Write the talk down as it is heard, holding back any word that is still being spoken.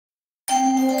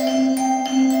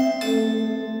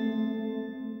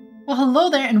Hello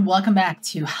there, and welcome back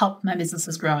to Help My Business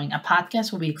is Growing, a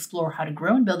podcast where we explore how to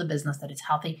grow and build a business that is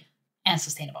healthy and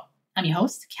sustainable. I'm your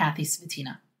host, Kathy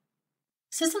Svatina.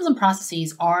 Systems and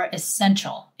processes are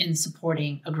essential in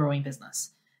supporting a growing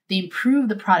business. They improve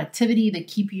the productivity, they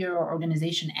keep your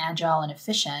organization agile and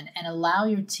efficient, and allow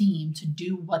your team to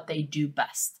do what they do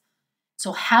best.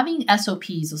 So having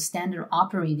SOPs, or standard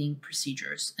operating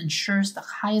procedures, ensures the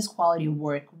highest quality of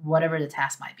work, whatever the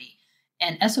task might be.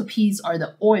 And SOPs are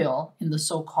the oil in the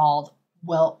so-called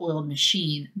well-oiled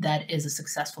machine that is a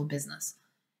successful business.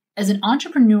 As an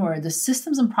entrepreneur, the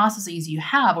systems and processes you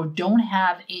have or don't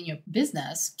have in your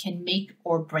business can make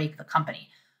or break the company.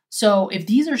 So if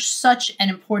these are such an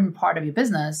important part of your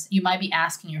business, you might be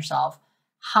asking yourself,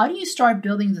 how do you start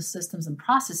building the systems and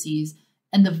processes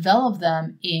and develop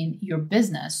them in your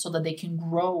business so that they can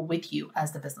grow with you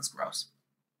as the business grows?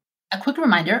 A quick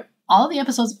reminder, all the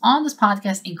episodes on this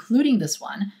podcast, including this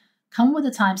one, come with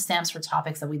the timestamps for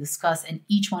topics that we discuss, and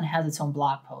each one has its own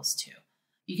blog post too.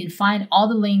 You can find all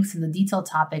the links and the detailed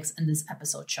topics in this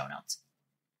episode show notes.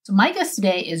 So my guest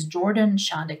today is Jordan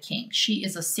Schanda King. She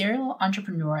is a serial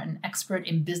entrepreneur and expert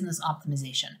in business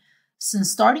optimization.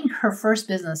 Since starting her first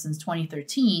business in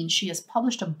 2013, she has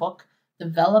published a book,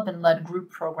 developed and led group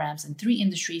programs in 3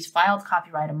 industries, filed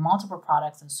copyright on multiple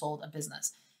products, and sold a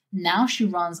business. Now she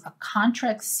runs a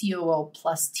contract COO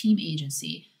plus team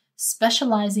agency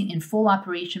specializing in full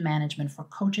operation management for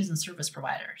coaches and service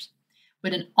providers.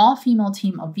 With an all-female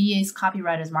team of VAs,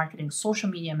 copywriters, marketing, social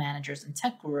media managers, and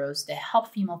tech gurus, they help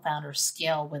female founders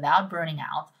scale without burning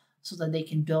out so that they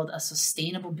can build a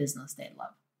sustainable business they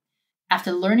love.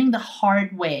 After learning the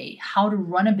hard way how to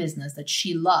run a business that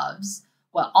she loves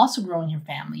while also growing her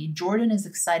family, Jordan is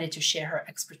excited to share her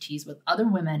expertise with other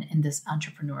women in this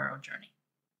entrepreneurial journey.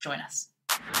 Join us.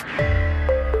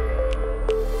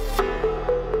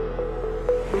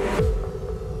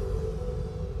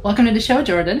 Welcome to the show,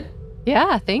 Jordan.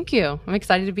 Yeah, thank you. I'm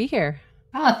excited to be here.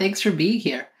 Thanks for being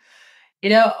here.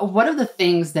 You know, one of the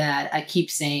things that I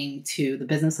keep saying to the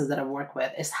businesses that I work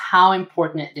with is how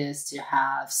important it is to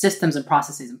have systems and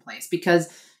processes in place, because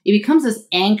it becomes this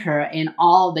anchor in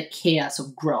all the chaos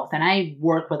of growth. And I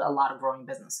work with a lot of growing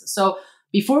businesses. So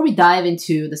before we dive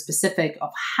into the specific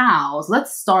of hows,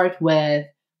 let's start with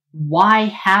why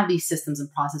have these systems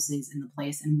and processes in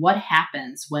place and what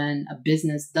happens when a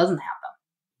business doesn't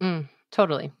have them?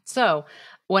 Totally. So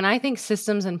when I think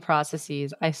systems and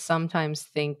processes, I sometimes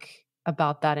think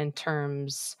about that in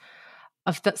terms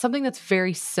of something that's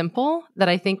very simple that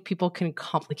I think people can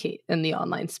complicate in the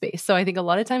online space. So I think a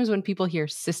lot of times when people hear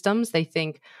systems, they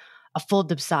think a full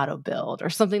Dubsado build or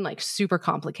something like super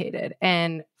complicated.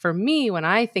 And for me, when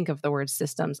I think of the word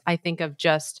systems, I think of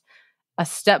just a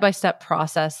step-by-step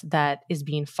process that is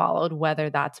being followed, whether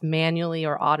that's manually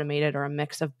or automated or a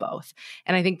mix of both.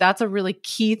 And I think that's a really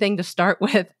key thing to start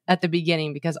with at the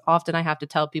beginning, because often I have to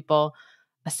tell people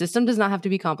a system does not have to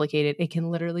be complicated. It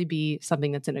can literally be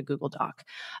something that's in a Google Doc.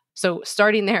 So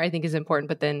starting there, I think, is important.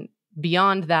 But then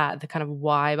beyond that, the kind of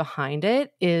why behind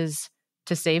it is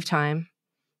to save time,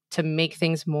 to make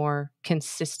things more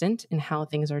consistent in how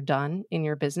things are done in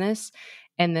your business,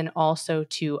 and then also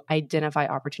to identify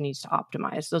opportunities to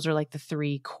optimize. Those are like the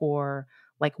 3 core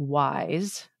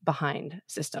whys behind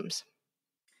systems.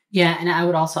 Yeah, and I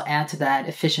would also add to that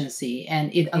efficiency,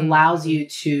 and it allows you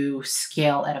to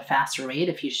scale at a faster rate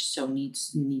if you so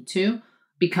need to,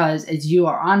 because as you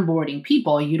are onboarding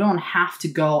people, you don't have to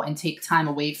go and take time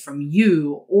away from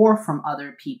you or from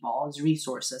other people's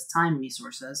resources, time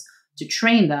resources, to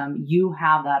train them. You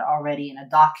have that already in a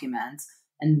document,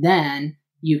 and then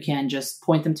you can just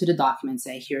point them to the document and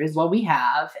say, here is what we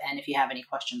have. And if you have any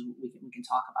questions, we can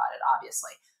talk about it,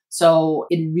 obviously. So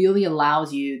it really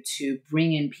allows you to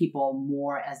bring in people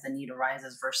more as the need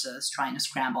arises versus trying to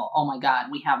scramble. Oh my God,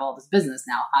 we have all this business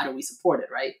now. How do we support it,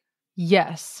 right?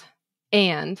 Yes.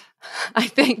 And I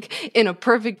think in a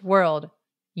perfect world,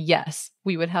 yes,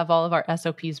 we would have all of our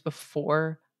SOPs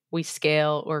before we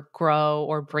scale or grow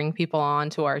or bring people on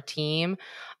to our team.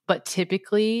 But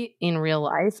typically in real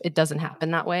life, it doesn't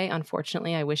happen that way.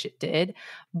 Unfortunately, I wish it did.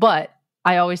 But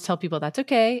I always tell people that's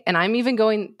okay. And I'm even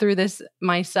going through this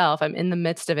myself. I'm in the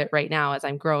midst of it right now as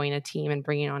I'm growing a team and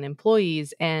bringing on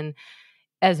employees. And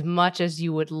as much as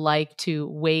you would like to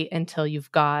wait until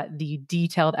you've got the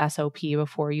detailed SOP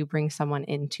before you bring someone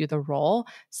into the role,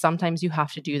 sometimes you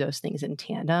have to do those things in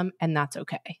tandem, and that's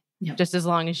okay. Yep. Just as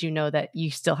long as you know that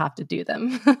you still have to do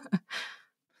them.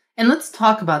 And let's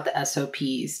talk about the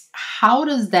SOPs. How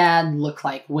does that look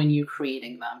like when you're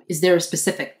creating them? Is there a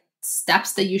specific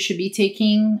steps that you should be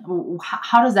taking?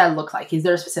 How does that look like? Is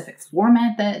there a specific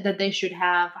format that they should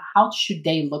have? How should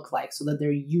they look like so that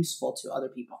they're useful to other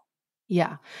people?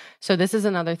 Yeah. So this is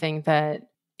another thing that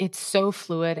it's so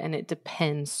fluid and it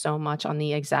depends so much on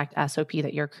the exact SOP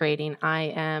that you're creating.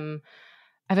 I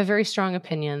have a very strong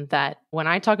opinion that when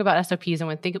I talk about SOPs and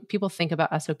when people think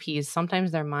about SOPs,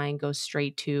 sometimes their mind goes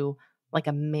straight to like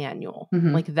a manual,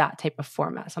 like that type of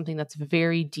format, something that's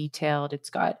very detailed. It's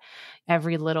got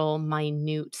every little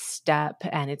minute step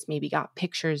and it's maybe got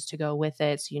pictures to go with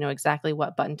it. So you know exactly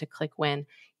what button to click when.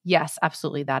 Yes,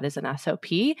 absolutely. That is an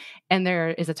SOP. And there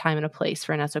is a time and a place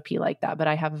for an SOP like that. But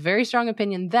I have a very strong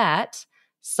opinion that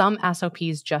some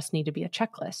SOPs just need to be a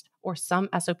checklist, or some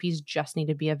SOPs just need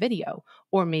to be a video,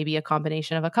 or maybe a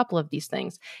combination of a couple of these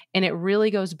things. And it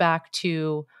really goes back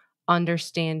to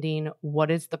understanding what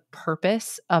is the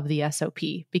purpose of the SOP.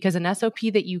 Because an SOP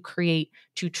that you create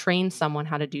to train someone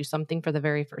how to do something for the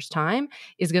very first time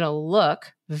is going to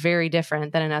look very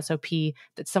different than an SOP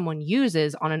that someone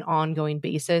uses on an ongoing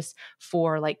basis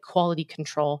for like quality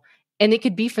control. And it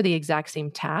could be for the exact same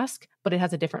task, but it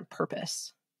has a different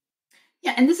purpose.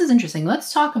 Yeah, and this is interesting.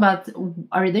 Let's talk about,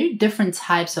 are there different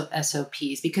types of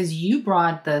SOPs? Because you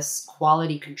brought this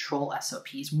quality control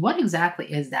SOPs. What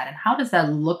exactly is that? And how does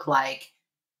that look like?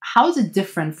 How is it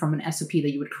different from an SOP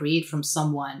that you would create from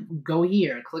someone? Go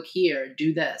here, click here,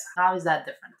 do this. How is that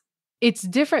different? It's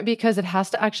different because it has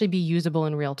to actually be usable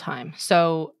in real time.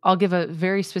 So I'll give a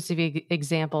very specific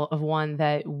example of one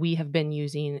that we have been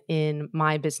using in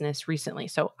my business recently.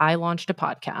 So I launched a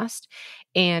podcast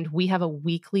and we have a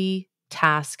weekly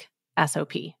task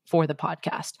SOP for the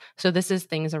podcast. So this is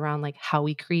things around like how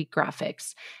we create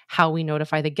graphics, how we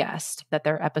notify the guest that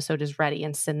their episode is ready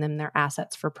and send them their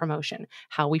assets for promotion,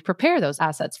 how we prepare those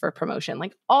assets for promotion,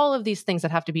 like all of these things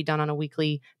that have to be done on a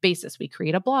weekly basis. We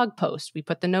create a blog post, we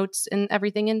put the notes and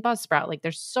everything in Buzzsprout. Like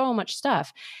there's so much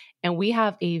stuff. And we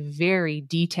have a very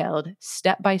detailed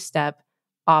step-by-step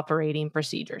operating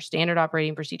procedure, standard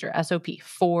operating procedure, SOP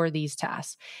for these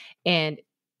tasks. And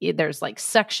there's like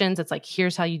sections. It's like,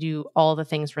 here's how you do all the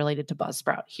things related to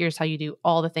Buzzsprout. Here's how you do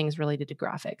all the things related to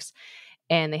graphics.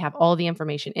 And they have all the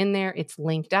information in there. It's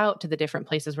linked out to the different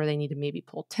places where they need to maybe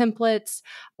pull templates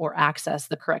or access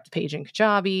the correct page in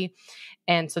Kajabi.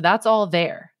 And so that's all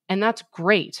there. And that's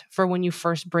great for when you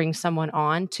first bring someone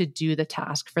on to do the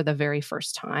task for the very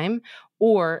first time.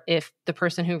 Or if the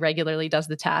person who regularly does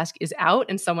the task is out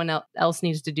and someone else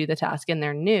needs to do the task and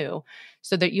they're new,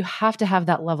 so that you have to have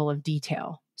that level of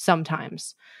detail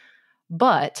sometimes.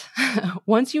 But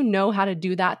once you know how to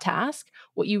do that task,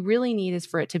 what you really need is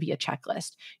for it to be a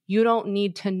checklist. You don't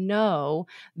need to know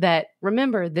that,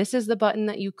 remember, this is the button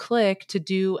that you click to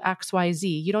do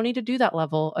XYZ. You don't need to do that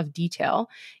level of detail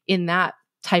in that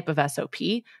type of SOP.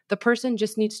 The person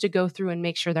just needs to go through and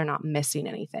make sure they're not missing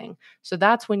anything. So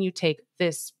that's when you take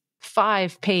this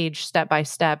 5-page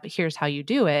step-by-step, here's how you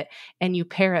do it, and you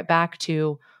pair it back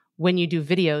to, when you do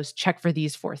videos, check for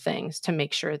these 4 things to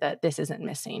make sure that this isn't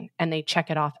missing. And they check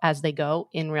it off as they go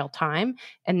in real time.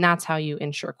 And that's how you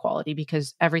ensure quality,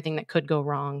 because everything that could go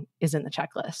wrong is in the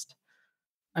checklist.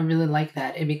 I really like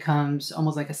that. It becomes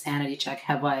almost like a sanity check.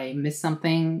 Have I missed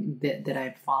something? Did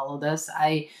I follow this?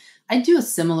 I do a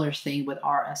similar thing with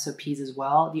our SOPs as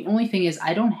well. The only thing is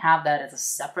I don't have that as a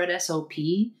separate SOP,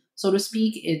 so to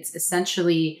speak. It's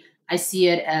essentially, I see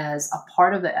it as a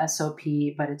part of the SOP,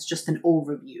 but it's just an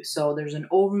overview. So there's an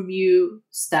overview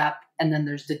step, and then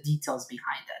there's the details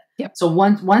behind it. Yep. So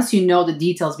once you know the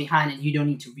details behind it, you don't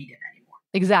need to read it anymore.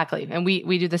 Exactly. And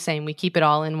we do the same. We keep it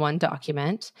all in one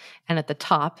document. And at the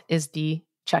top is the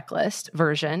checklist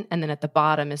version. And then at the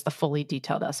bottom is the fully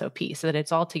detailed SOP, so that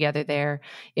it's all together there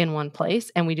in one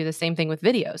place. And we do the same thing with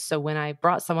videos. So when I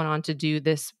brought someone on to do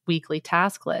this weekly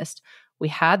task list, we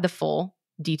had the full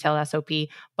detailed SOP,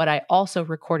 but I also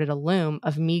recorded a loom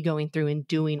of me going through and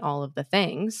doing all of the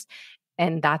things.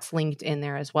 And that's linked in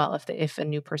there as well if a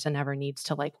new person ever needs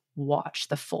to like watch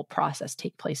the full process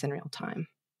take place in real time.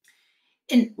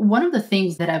 And one of the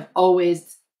things that I've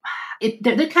always,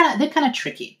 they're kind of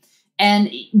tricky.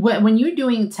 And when you're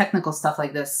doing technical stuff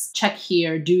like this, check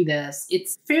here, do this,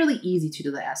 it's fairly easy to do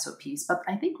the SOPs. But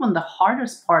I think one of the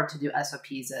hardest part to do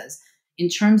SOPs is in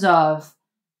terms of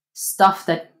stuff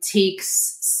that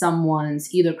takes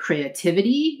someone's either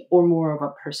creativity or more of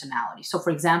a personality. So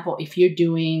for example, if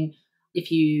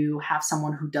you have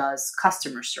someone who does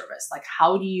customer service, like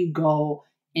how do you go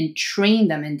and train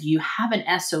them? And do you have an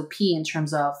SOP in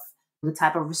terms of the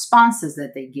type of responses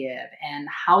that they give and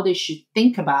how they should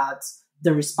think about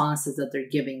the responses that they're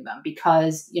giving them?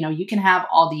 Because, you can have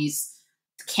all these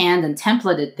canned and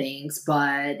templated things,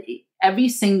 but every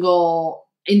single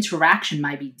interaction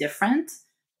might be different.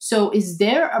 So is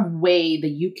there a way that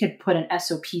you could put an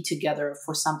SOP together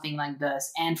for something like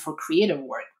this and for creative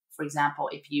work? for example,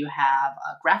 if you have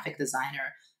a graphic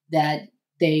designer that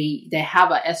they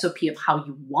have a SOP of how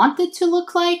you want it to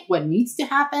look like, what needs to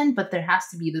happen, but there has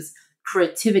to be this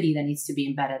creativity that needs to be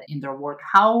embedded in their work.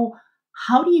 How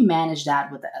do you manage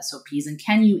that with the SOPs, and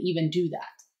can you even do that?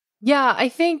 Yeah, I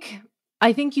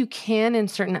think you can in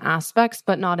certain aspects,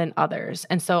 but not in others.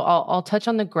 And so I'll touch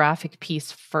on the graphic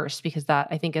piece first because that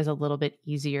I think is a little bit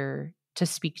easier to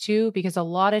speak to because a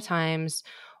lot of times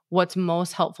what's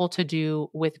most helpful to do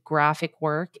with graphic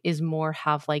work is more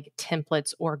have like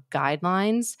templates or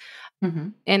guidelines. Hmm.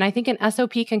 And I think an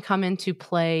SOP can come into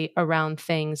play around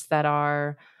things that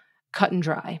are cut and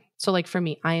dry. So like for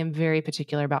me, I am very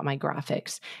particular about my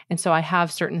graphics. And so I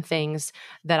have certain things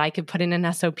that I could put in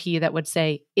an SOP that would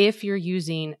say, if you're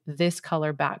using this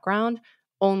color background,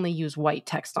 only use white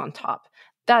text on top.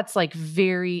 That's like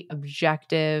very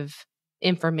objective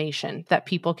information that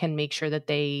people can make sure that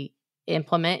they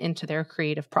implement into their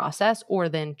creative process or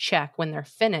then check when they're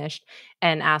finished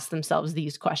and ask themselves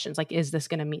these questions like, is this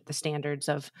going to meet the standards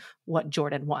of what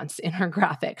Jordan wants in her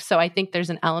graphics? So I think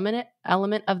there's an element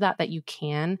of that you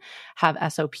can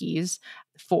have SOPs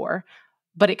for,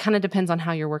 but it kind of depends on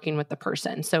how you're working with the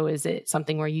person. So is it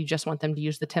something where you just want them to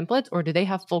use the templates, or do they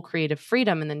have full creative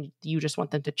freedom and then you just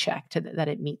want them to check that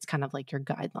it meets kind of like your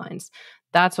guidelines?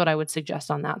 That's what I would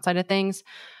suggest on that side of things.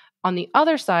 On the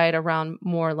other side, around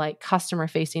more like customer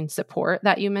facing support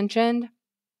that you mentioned,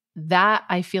 that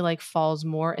I feel like falls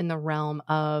more in the realm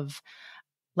of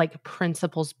like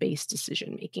principles based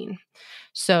decision making.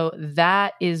 So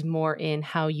that is more in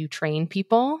how you train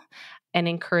people and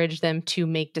encourage them to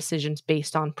make decisions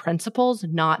based on principles,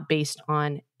 not based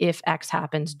on if X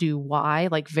happens, do Y,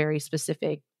 like very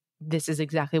specific. This is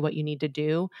exactly what you need to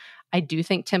do. I do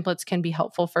think templates can be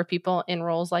helpful for people in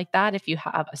roles like that. If you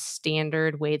have a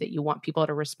standard way that you want people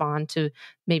to respond to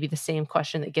maybe the same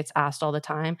question that gets asked all the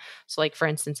time. So, like for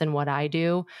instance, in what I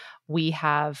do, we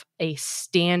have a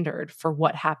standard for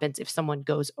what happens if someone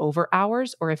goes over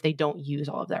hours or if they don't use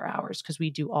all of their hours, because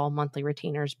we do all monthly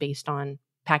retainers based on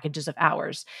packages of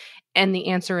hours. And the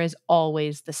answer is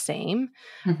always the same.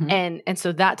 Hmm. And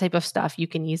so that type of stuff you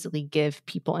can easily give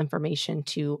people information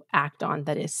to act on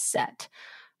that is set.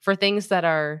 For things that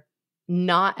are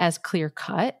not as clear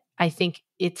cut, I think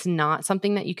it's not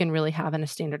something that you can really have in a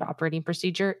standard operating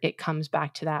procedure. It comes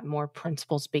back to that more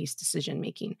principles based decision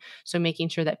making. So making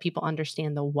sure that people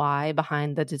understand the why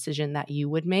behind the decision that you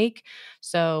would make.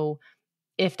 So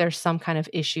if there's some kind of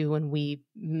issue when we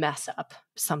mess up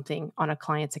something on a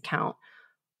client's account,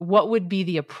 what would be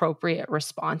the appropriate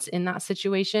response in that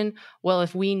situation? Well,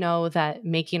 if we know that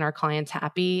making our clients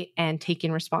happy and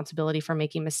taking responsibility for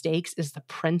making mistakes is the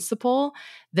principle,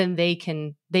 then they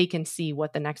can see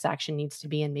what the next action needs to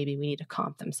be, and maybe we need to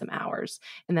comp them some hours.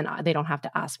 And then they don't have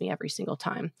to ask me every single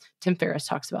time. Tim Ferriss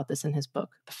talks about this in his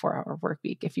book, The 4-Hour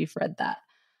Workweek, if you've read that.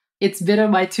 It's been on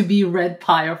my to be read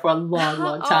pile for a long,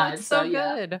 long Oh, time. it's So so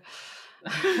yeah. good.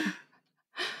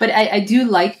 But I do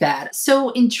like that.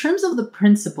 So, in terms of the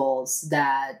principles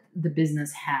that the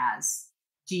business has,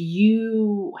 do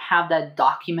you have that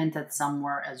documented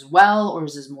somewhere as well? Or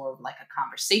is this more of like a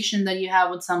conversation that you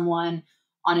have with someone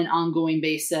on an ongoing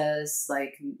basis?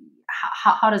 Like,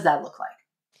 how does that look like?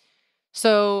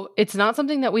 So it's not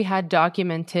something that we had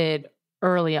documented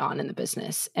early on in the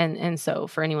business. And so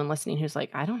for anyone listening who's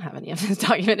like, I don't have any of this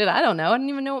documented, I don't know. I don't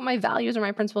even know what my values or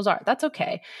my principles are. That's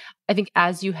okay. I think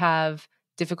as you have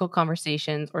difficult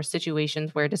conversations or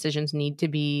situations where decisions need to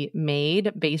be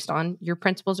made based on your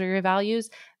principles or your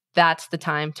values, that's the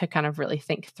time to kind of really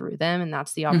think through them. And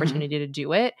that's the Hmm. opportunity to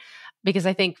do it. Because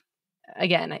I think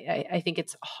again, I think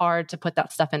it's hard to put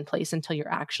that stuff in place until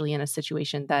you're actually in a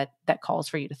situation that calls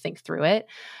for you to think through it.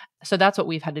 So that's what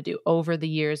we've had to do over the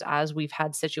years as we've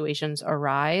had situations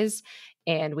arise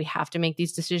and we have to make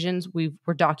these decisions. We're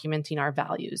documenting our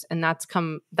values, and that's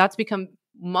become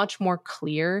much more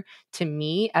clear to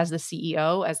me as the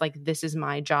CEO as like, this is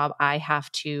my job. I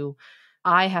have to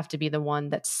be the one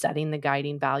that's setting the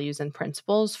guiding values and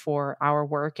principles for our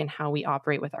work and how we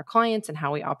operate with our clients and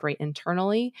how we operate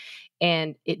internally.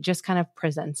 And it just kind of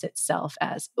presents itself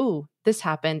as, ooh, this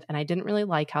happened and I didn't really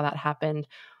like how that happened.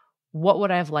 What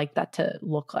would I have liked that to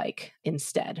look like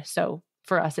instead? So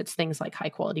for us, it's things like high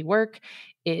quality work,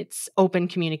 it's open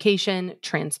communication,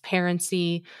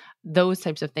 transparency. Those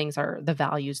types of things are the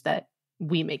values that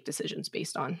we make decisions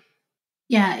based on.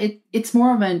 Yeah, it's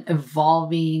more of an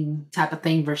evolving type of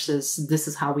thing versus this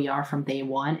is how we are from day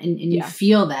one. And you Yeah.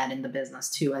 feel that in the business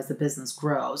too as the business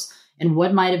grows. And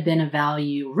what might have been a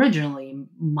value originally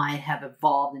might have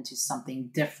evolved into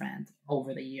something different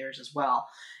over the years as well.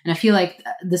 And I feel like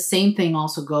the same thing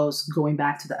also goes going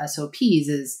back to the SOPs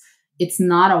is it's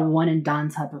not a one and done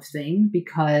type of thing,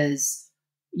 because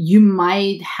you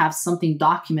might have something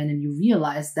documented and you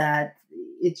realize that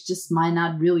it just might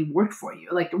not really work for you.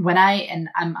 Like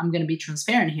I'm going to be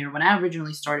transparent here. When I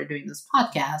originally started doing this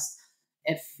podcast,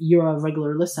 if you're a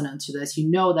regular listener to this, you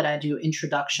know that I do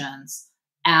introductions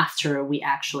after we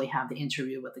actually have the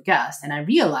interview with the guest. And I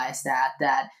realized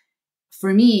that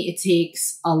for me, it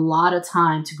takes a lot of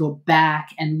time to go back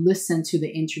and listen to the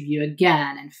interview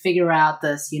again and figure out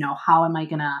this, how am I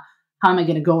going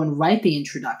to go and write the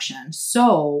introduction?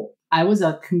 So I was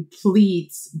a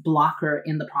complete blocker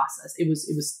in the process. It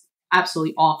was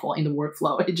absolutely awful in the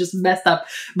workflow. It just messed up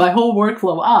my whole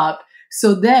workflow up.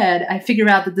 So then I figure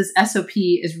out that this SOP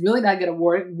is really not going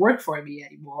to work for me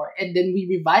anymore. And then we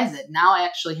revise it. Now I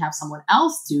actually have someone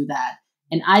else do that,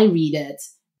 and I read it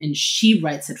and she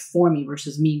writes it for me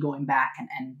versus me going back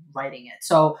and writing it.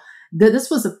 So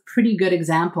this was a pretty good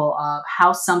example of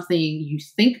how something you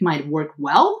think might work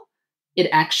well, it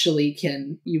actually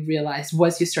can, you realize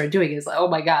once you start doing it, it's like, oh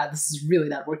my God, this is really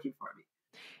not working for me.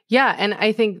 Yeah. And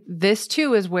I think this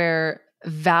too is where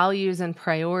values and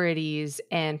priorities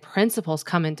and principles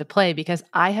come into play, because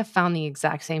I have found the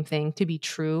exact same thing to be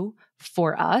true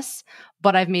for us,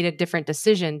 but I've made a different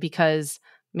decision because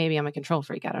maybe I'm a control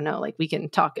freak. I don't know. Like, we can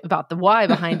talk about the why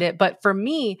behind it. But for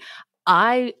me,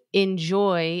 I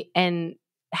enjoy and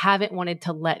haven't wanted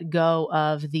to let go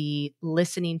of the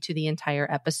listening to the entire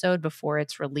episode before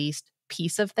it's released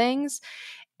piece of things.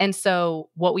 And so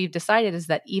what we've decided is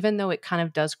that even though it kind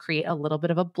of does create a little bit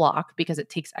of a block because it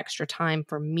takes extra time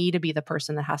for me to be the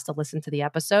person that has to listen to the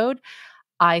episode,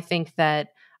 I think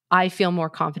that I feel more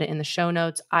confident in the show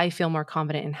notes. I feel more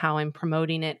confident in how I'm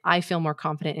promoting it. I feel more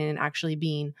confident in it actually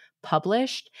being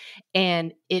published.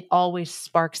 And it always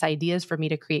sparks ideas for me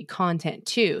to create content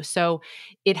too. So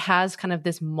it has kind of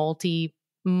this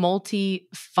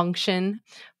multi-function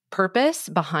purpose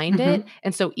behind it.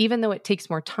 And so even though it takes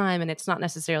more time and it's not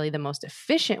necessarily the most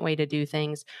efficient way to do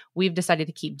things, we've decided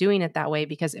to keep doing it that way,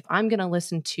 because if I'm going to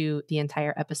listen to the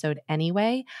entire episode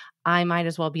anyway, I might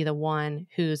as well be the one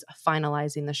who's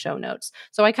finalizing the show notes.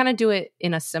 So I kind of do it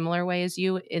in a similar way as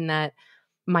you, in that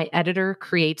my editor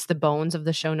creates the bones of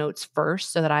the show notes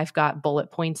first so that I've got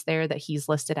bullet points there that he's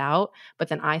listed out, but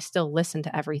then I still listen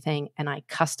to everything and I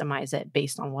customize it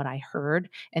based on what I heard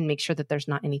and make sure that there's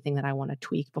not anything that I want to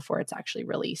tweak before it's actually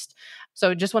released.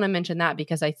 So just want to mention that,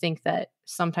 because I think that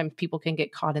sometimes people can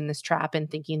get caught in this trap in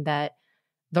thinking that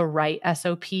the right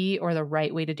SOP or the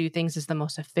right way to do things is the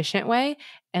most efficient way.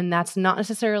 And that's not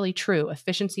necessarily true.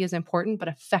 Efficiency is important, but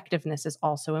effectiveness is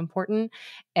also important.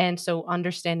 And so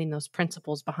understanding those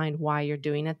principles behind why you're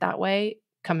doing it that way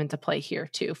come into play here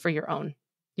too, for your own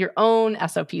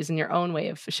SOPs and your own way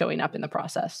of showing up in the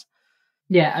process.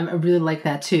 Yeah, I really like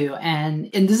that too.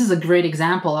 And this is a great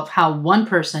example of how one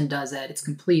person does it. It's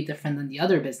completely different than the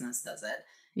other business does it.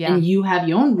 Yeah. And you have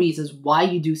your own reasons why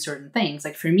you do certain things.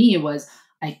 Like for me, it was,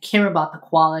 I care about the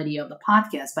quality of the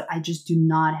podcast, but I just do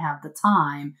not have the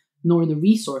time nor the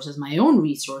resources, my own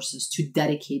resources, to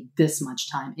dedicate this much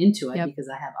time into it because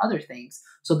I have other things.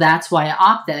 So that's why I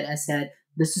opted. I said,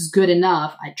 this is good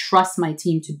enough. I trust my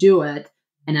team to do it,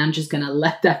 and I'm just going to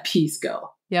let that piece go.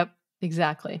 Yep,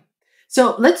 exactly.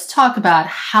 So let's talk about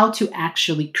how to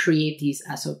actually create these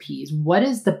SOPs. What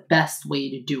is the best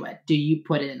way to do it? Do you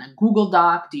put it in a Google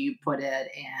Doc? Do you put it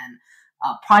in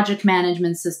a project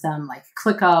management system like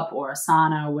ClickUp or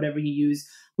Asana or whatever you use?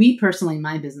 We personally, in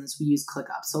my business, we use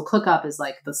ClickUp. So ClickUp is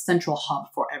like the central hub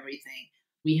for everything.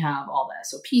 We have all the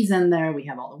SOPs in there. We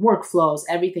have all the workflows.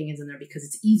 Everything is in there because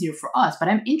it's easier for us. But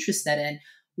I'm interested in,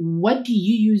 what do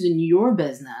you use in your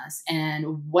business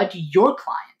and what do your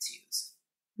clients use?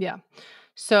 Yeah.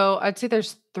 So I'd say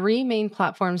there's 3 main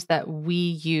platforms that we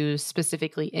use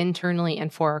specifically internally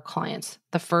and for our clients.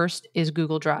 The first is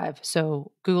Google Drive.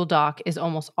 So Google Doc is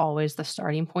almost always the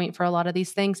starting point for a lot of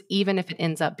these things, even if it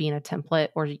ends up being a template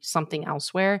or something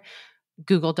elsewhere.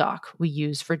 Google Doc we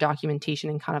use for documentation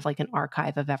and kind of like an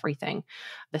archive of everything.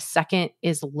 The second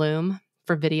is Loom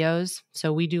for videos.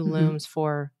 So we do Looms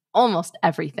for almost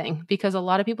everything, because a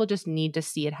lot of people just need to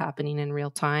see it happening in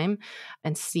real time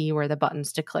and see where the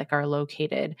buttons to click are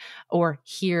located, or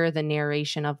hear the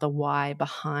narration of the why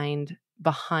behind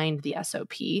the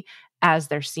SOP as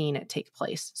they're seeing it take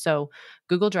place. So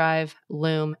Google Drive,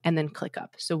 Loom, and then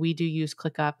ClickUp. So we do use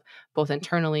ClickUp both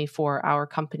internally for our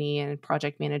company and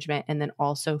project management, and then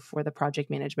also for the project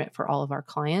management for all of our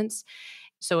clients.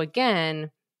 So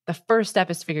again, the first step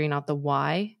is figuring out the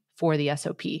why for the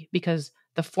SOP, because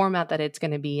the format that it's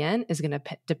going to be in is going to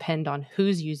depend on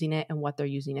who's using it and what they're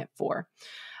using it for.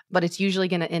 But it's usually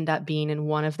going to end up being in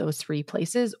one of those 3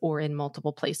 places or in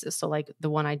multiple places. So like the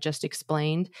one I just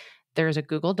explained, There's a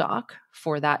Google Doc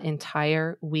for that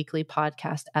entire weekly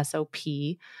podcast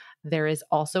SOP. There is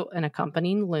also an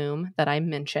accompanying Loom that I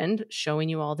mentioned showing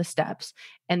you all the steps.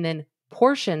 And then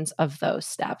portions of those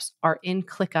steps are in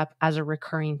ClickUp as a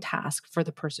recurring task for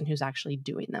the person who's actually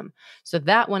doing them. So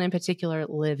that one in particular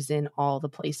lives in all the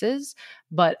places,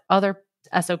 but other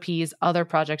SOPs, other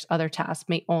projects, other tasks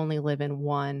may only live in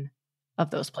one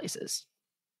of those places.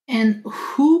 And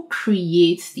who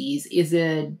creates these? Is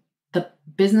it the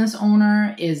business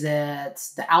owner? Is it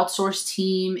the outsourced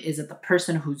team? Is it the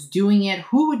person who's doing it?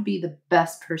 Who would be the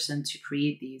best person to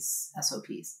create these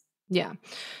SOPs? Yeah.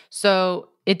 So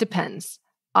it depends.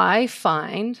 I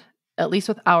find, at least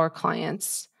with our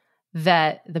clients,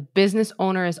 that the business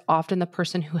owner is often the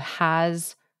person who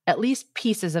has at least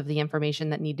pieces of the information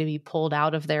that need to be pulled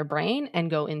out of their brain and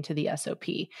go into the SOP.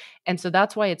 And so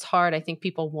that's why it's hard. I think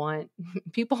people want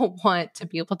to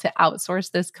be able to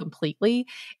outsource this completely,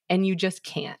 and you just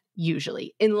can't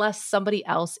usually, unless somebody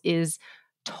else is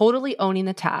totally owning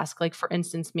the task. Like for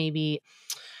instance, maybe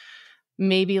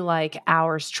like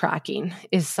hours tracking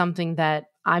is something that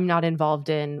I'm not involved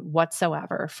in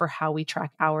whatsoever for how we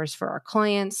track hours for our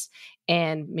clients.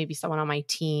 And maybe someone on my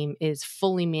team is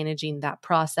fully managing that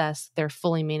process. They're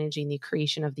fully managing the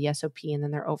creation of the SOP and then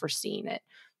they're overseeing it.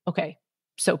 Okay.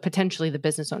 So potentially the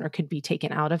business owner could be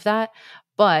taken out of that.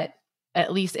 But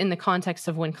at least in the context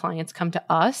of when clients come to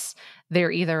us,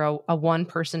 they're either a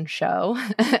one-person show,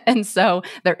 and so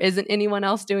there isn't anyone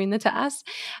else doing the task.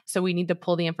 So we need to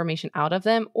pull the information out of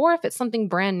them. Or if it's something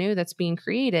brand new that's being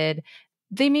created,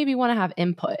 they maybe want to have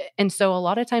input. And so a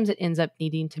lot of times it ends up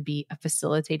needing to be a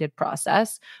facilitated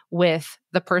process with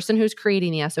the person who's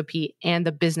creating the SOP and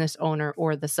the business owner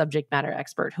or the subject matter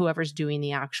expert, whoever's doing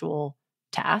the actual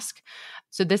task.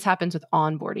 So this happens with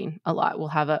onboarding a lot. We'll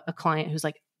have a client who's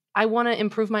like, I want to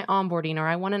improve my onboarding, or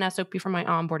I want an SOP for my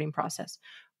onboarding process.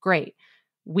 Great.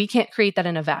 We can't create that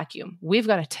in a vacuum. We've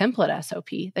got a template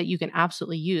SOP that you can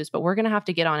absolutely use, but we're going to have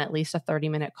to get on at least a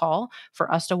 30-minute call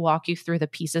for us to walk you through the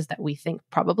pieces that we think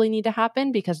probably need to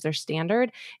happen because they're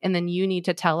standard. And then you need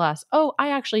to tell us, oh, I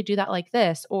actually do that like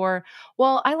this, or,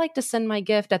 well, I like to send my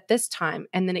gift at this time.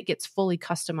 And then it gets fully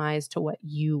customized to what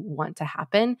you want to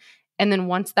happen. And then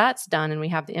once that's done and we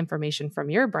have the information from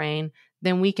your brain,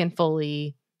 then we can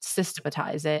fully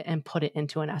systematize it and put it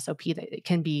into an SOP that it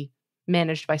can be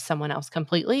managed by someone else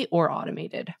completely or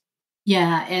automated.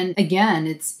 Yeah. And again,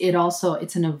 it's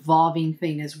an evolving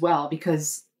thing as well,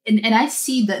 because, and I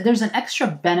see that there's an extra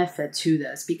benefit to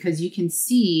this because you can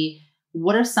see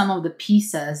what are some of the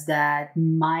pieces that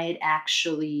might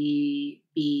actually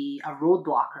be a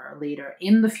roadblocker later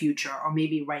in the future, or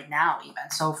maybe right now even.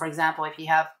 So for example, if you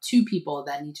have two people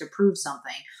that need to prove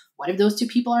something, what if those two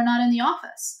people are not in the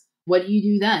office? What do you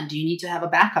do then? Do you need to have a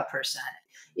backup person?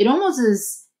 It almost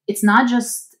is, it's not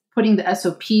just putting the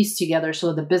SOPs together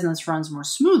so the business runs more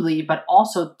smoothly, but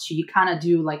also to kind of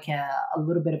do like a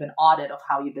little bit of an audit of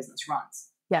how your business runs.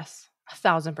 Yes,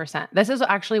 1,000%. This is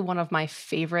actually one of my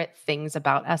favorite things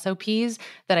about SOPs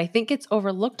that I think gets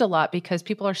overlooked a lot because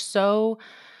people are so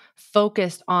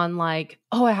focused on like,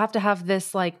 oh, I have to have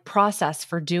this like process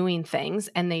for doing things.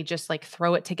 And they just like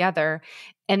throw it together.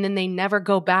 And then they never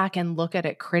go back and look at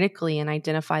it critically and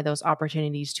identify those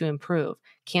opportunities to improve.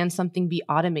 Can something be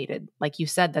automated? Like you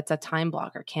said, that's a time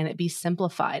blocker. Can it be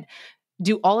simplified?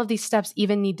 Do all of these steps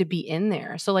even need to be in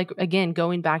there? So like, again,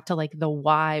 going back to like the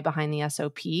why behind the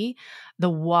SOP, the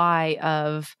why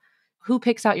of who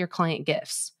picks out your client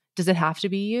gifts. Does it have to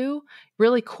be you?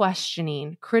 Really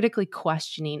critically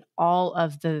questioning all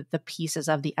of the pieces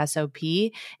of the SOP,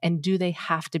 and do they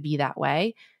have to be that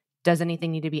way? Does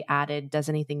anything need to be added? Does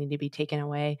anything need to be taken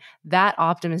away? That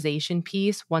optimization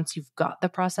piece, once you've got the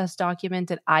process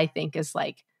documented, I think is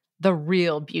like the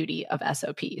real beauty of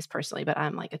SOPs personally, but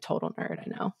I'm like a total nerd, I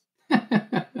know.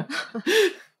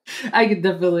 I could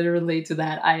definitely relate to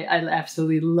that. I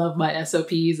absolutely love my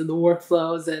SOPs and the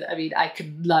workflows. And I mean, I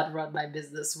could not run my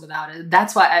business without it.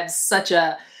 That's why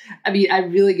I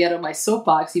really get on my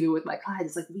soapbox, even with my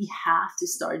clients. It's like, we have to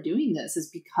start doing this, is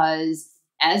because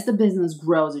as the business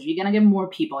grows, as you're going to get more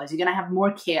people, as you're going to have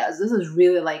more chaos, this is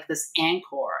really like this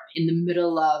anchor in the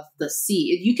middle of the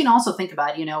sea. You can also think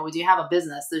about, when you have a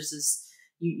business, there's this,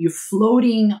 you're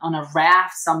floating on a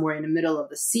raft somewhere in the middle of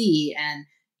the sea, and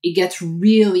it gets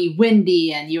really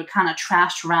windy and you're kind of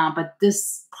trashed around. But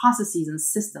this processes and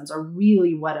systems are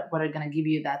really what are going to give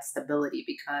you that stability,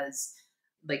 because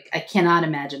like, I cannot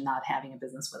imagine not having a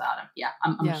business without them. Yeah.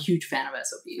 I'm a huge fan of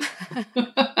SOPs.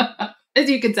 As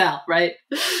you can tell, right?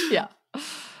 Yeah.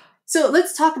 So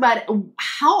let's talk about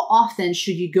how often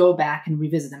should you go back and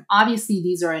revisit them? Obviously,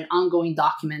 these are ongoing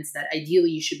documents that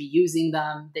ideally you should be using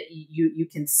them, that you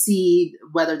can see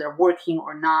whether they're working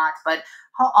or not. But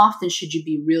how often should you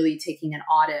be really taking an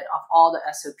audit of all the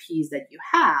SOPs that you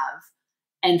have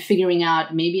and figuring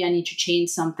out maybe I need to change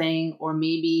something or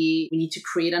maybe we need to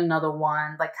create another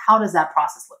one? Like, how does that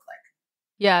process look like?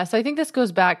 Yeah, so I think this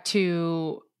goes back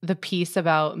to the piece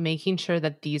about making sure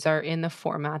that these are in the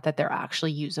format that they're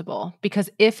actually usable. Because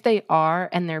if they are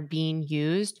and they're being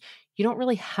used, you don't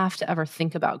really have to ever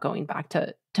think about going back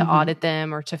to Mhm. audit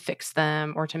them or to fix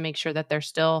them or to make sure that they're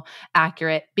still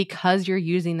accurate because you're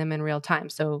using them in real time.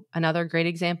 So another great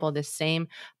example, this same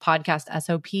podcast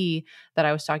SOP that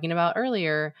I was talking about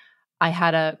earlier, I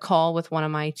had a call with one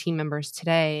of my team members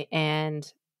today,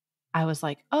 and I was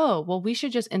like, oh, well, we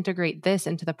should just integrate this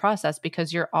into the process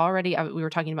because you're already, we were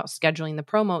talking about scheduling the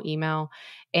promo email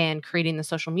and creating the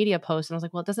social media post. And I was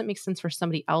like, well, it doesn't make sense for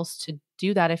somebody else to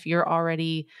do that. If you're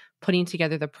already putting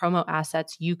together the promo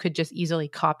assets, you could just easily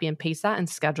copy and paste that and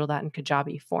schedule that in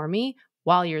Kajabi for me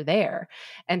while you're there.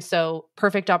 And so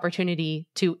perfect opportunity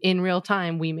to, in real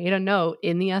time, we made a note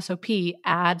in the SOP,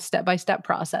 add step-by-step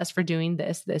process for doing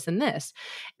this, this, and this.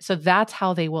 So that's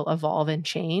how they will evolve and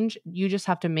change. You just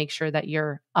have to make sure that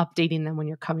you're updating them when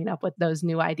you're coming up with those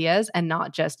new ideas and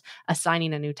not just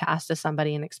assigning a new task to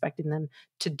somebody and expecting them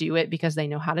to do it because they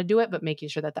know how to do it, but making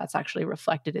sure that that's actually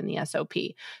reflected in the SOP.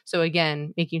 So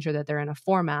again, making sure that they're in a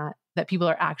format that people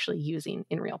are actually using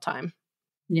in real time.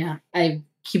 Yeah, I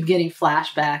keep getting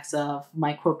flashbacks of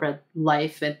my corporate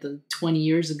life at the 20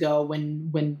 years ago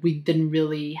when we didn't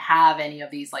really have any of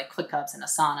these like ClickUps and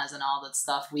Asanas and all that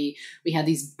stuff. We had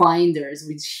these binders,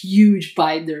 these huge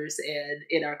binders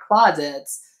in our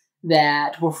closets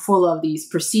that were full of these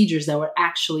procedures that were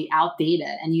actually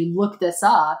outdated. And you look this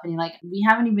up and you're like, we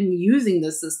haven't even been using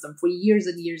this system for years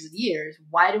and years and years.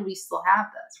 Why do we still have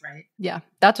this, right? Yeah,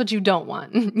 that's what you don't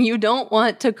want. You don't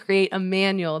want to create a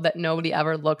manual that nobody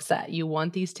ever looks at. You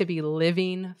want these to be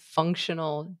living,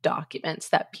 functional documents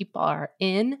that people are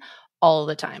in all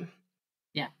the time.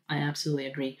 Yeah, I absolutely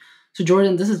agree. So,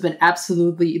 Jordan, this has been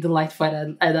absolutely delightful,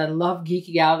 and I love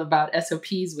geeking out about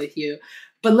SOPs with you.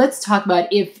 But let's talk about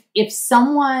if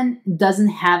someone doesn't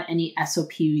have any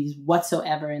SOPs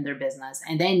whatsoever in their business,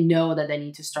 and they know that they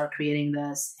need to start creating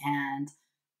this,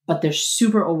 but they're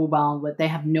super overwhelmed, but they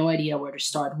have no idea where to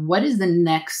start. What is the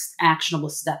next actionable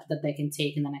step that they can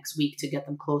take in the next week to get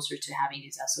them closer to having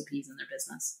these SOPs in their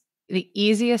business? The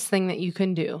easiest thing that you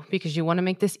can do, because you want to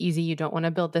make this easy, you don't want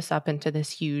to build this up into this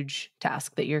huge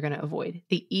task that you're going to avoid.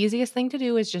 The easiest thing to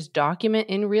do is just document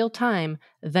in real time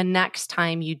the next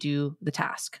time you do the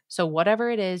task. So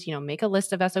whatever it is, make a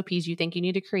list of SOPs you think you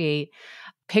need to create,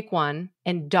 pick one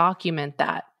and document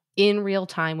that in real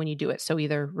time when you do it. So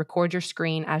either record your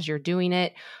screen as you're doing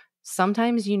it.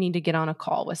 Sometimes you need to get on a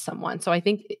call with someone. So I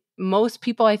think most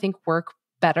people work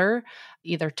better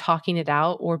either talking it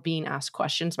out or being asked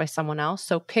questions by someone else.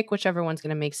 So pick whichever one's going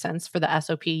to make sense for the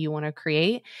SOP you want to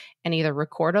create and either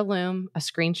record a Loom, a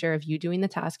screen share of you doing the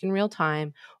task in real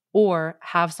time, or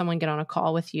have someone get on a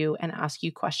call with you and ask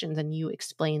you questions and you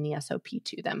explain the SOP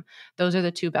to them. Those are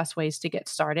the two best ways to get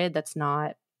started. That's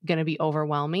not going to be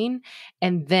overwhelming.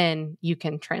 And then you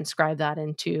can transcribe that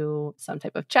into some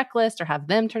type of checklist or have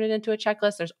them turn it into a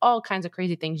checklist. There's all kinds of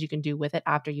crazy things you can do with it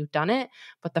after you've done it.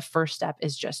 But the first step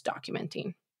is just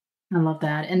documenting. I love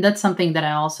that. And that's something that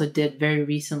I also did very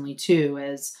recently too,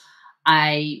 is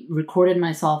I recorded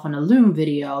myself on a Loom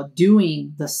video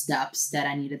doing the steps that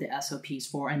I needed the SOPs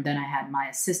for. And then I had my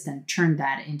assistant turn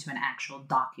that into an actual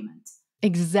document.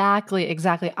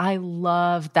 Exactly. I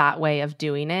love that way of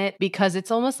doing it because it's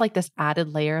almost like this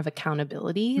added layer of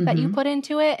accountability that you put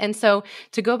into it. And so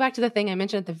to go back to the thing I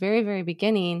mentioned at the very, very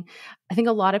beginning, I think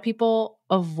a lot of people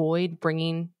avoid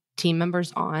bringing team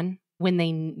members on when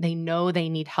they know they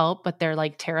need help, but they're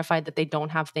like terrified that they don't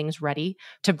have things ready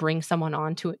to bring someone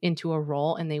on into a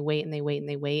role, and they wait and they wait and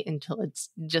they wait until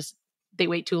it's just they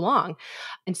wait too long.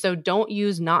 And so don't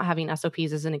use not having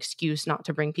SOPs as an excuse not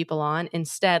to bring people on.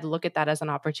 Instead, look at that as an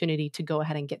opportunity to go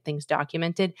ahead and get things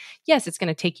documented. Yes, it's going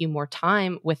to take you more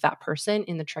time with that person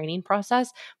in the training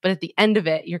process, but at the end of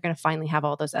it, you're going to finally have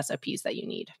all those SOPs that you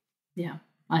need. Yeah,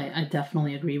 I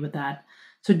definitely agree with that.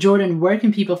 So Jordan, where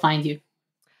can people find you?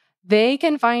 They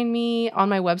can find me on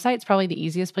my website. It's probably the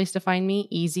easiest place to find me,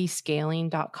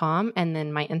 easyscaling.com. And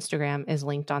then my Instagram is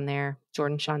linked on there.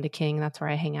 Jordan Schanda King. That's where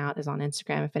I hang out, is on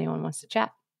Instagram if anyone wants to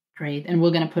chat. Great. And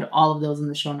we're going to put all of those in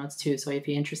the show notes too. So if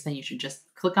you're interested, you should just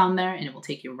click on there and it will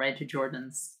take you right to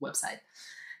Jordan's website.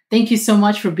 Thank you so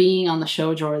much for being on the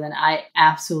show, Jordan. I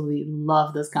absolutely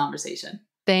love this conversation.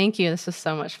 Thank you. This was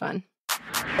so much fun.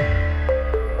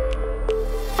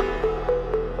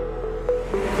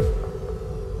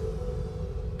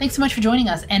 Thanks so much for joining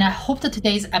us. And I hope that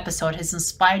today's episode has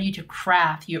inspired you to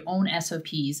craft your own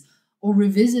SOPs or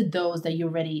revisit those that you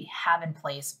already have in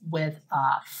place with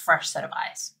a fresh set of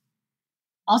eyes.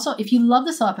 Also, if you love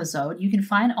this episode, you can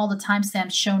find all the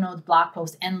timestamps, show notes, blog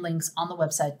posts, and links on the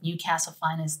website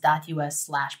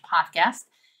newcastlefinance.us/podcast.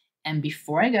 And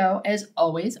before I go, as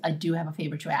always, I do have a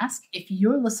favor to ask. If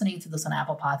you're listening to this on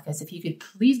Apple Podcasts, if you could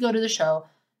please go to the show,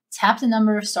 tap the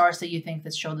number of stars that you think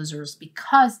this show deserves,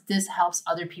 because this helps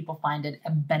other people find it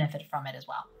and benefit from it as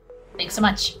well. Thanks so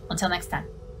much. Until next time.